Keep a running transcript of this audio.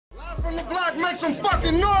from the block, make some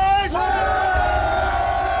fucking noise!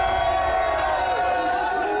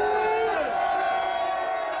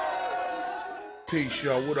 Peace,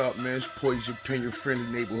 y'all. What up, man? It's Poison Pen, your friendly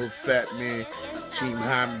neighborhood fat man. Team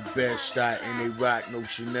Jaime, Bad Style, and they rock, no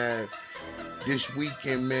Chanel. This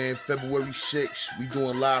weekend, man, February 6th, we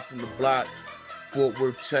doing live from the block, Fort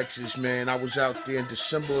Worth, Texas, man. I was out there in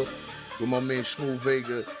December with my man Smooth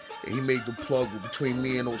Vega, and he made the plug between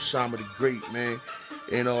me and Osama the Great, man.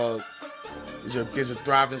 And there's a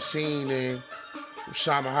thriving scene, and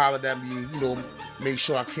Osama hollered at me, made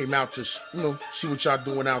sure I came out to, see what y'all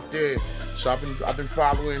doing out there. So I've been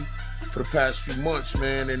following for the past few months,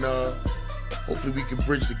 man, and hopefully we can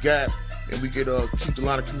bridge the gap and we can keep the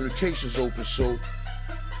line of communications open. So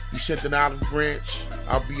he sent an olive branch.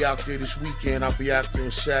 I'll be out there this weekend. I'll be out there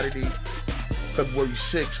on Saturday, February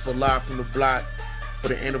 6th for Live from the Block for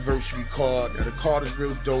the anniversary card. Now the card is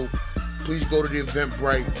real dope. Please go to the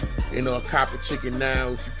Eventbrite and cop a ticket now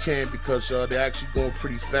if you can, because they're actually going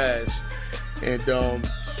pretty fast. And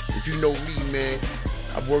if you know me, man,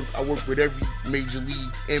 I work with every major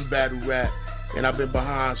league in battle rap, and I've been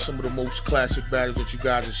behind some of the most classic battles that you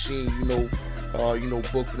guys have seen.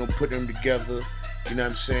 Booking them, putting them together. You know what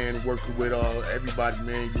I'm saying? Working with everybody,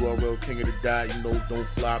 man. URL, King of the Dot. Don't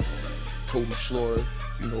Flop, Total Slaughter.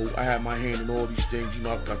 I have my hand in all these things.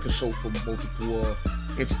 I consult from multiple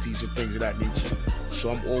entities and things of that nature.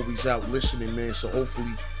 So I'm always out listening, man. So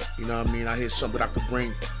hopefully, I hear something that I could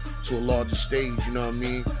bring to a larger stage.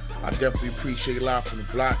 I definitely appreciate Live from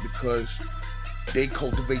the Block because they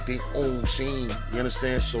cultivate their own scene. You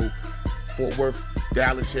understand? So Fort Worth,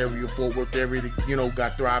 Dallas area, Fort Worth area,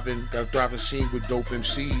 got a thriving scene with dope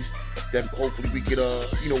MCs that hopefully we could,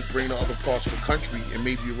 bring to other parts of the country and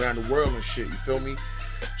maybe around the world and shit. You feel me?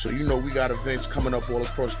 So we got events coming up all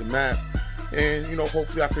across the map, and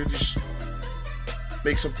hopefully I could just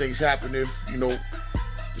make some things happen if the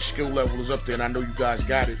skill level is up there, and I know you guys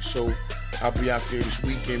got it. So I'll be out there this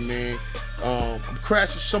weekend, man. I'm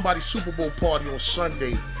crashing somebody's Super Bowl party on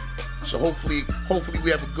Sunday. So hopefully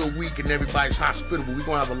we have a good week and everybody's hospitable. We're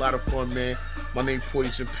gonna have a lot of fun, man. My name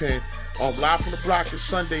Poison Pen. Live from the block is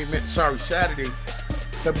Saturday,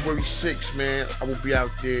 February 6th, man. I will be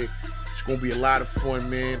out there. It's gonna be a lot of fun,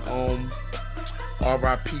 man.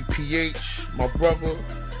 R.I.P. PH, my brother.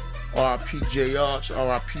 R.I.P. J. Arch.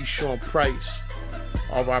 R.I.P. Sean Price.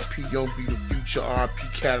 R.I.P. Young B the Future. R.I.P.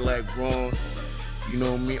 Cadillac Ron. You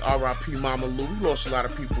know what I mean? R.I.P. Mama Lou. We lost a lot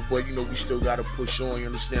of people, but we still gotta push on. You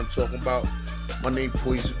understand what I'm talking about? My name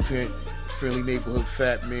Poison Pen, friendly neighborhood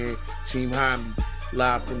fat man, Team Jaime,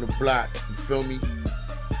 live from the block. You feel me?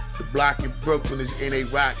 The block in Brooklyn is in a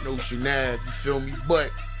rock, no Chanel. You feel me?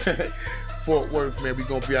 But Fort Worth, man, we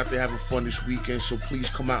gonna be out there having fun this weekend. So please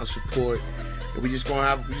come out and support. And we just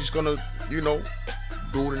gonna do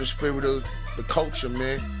it in the spirit of the culture,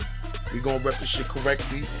 man. We gonna rep the shit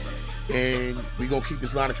correctly. And we gonna keep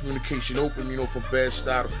this line of communication open, from Bad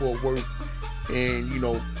Style to Fort Worth and,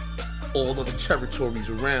 all other territories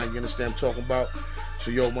around. You understand what I'm talking about?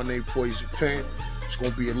 So, my name Poison Pen. It's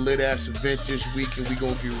gonna be a lit ass event this week, and we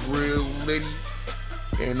gonna get real litty.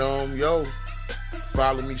 And,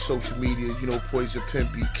 follow me social media, Poison Pen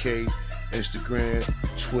BK, Instagram,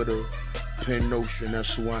 Twitter, Pen Notion,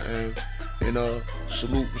 that's who I am. And,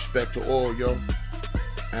 salute, respect to all, yo.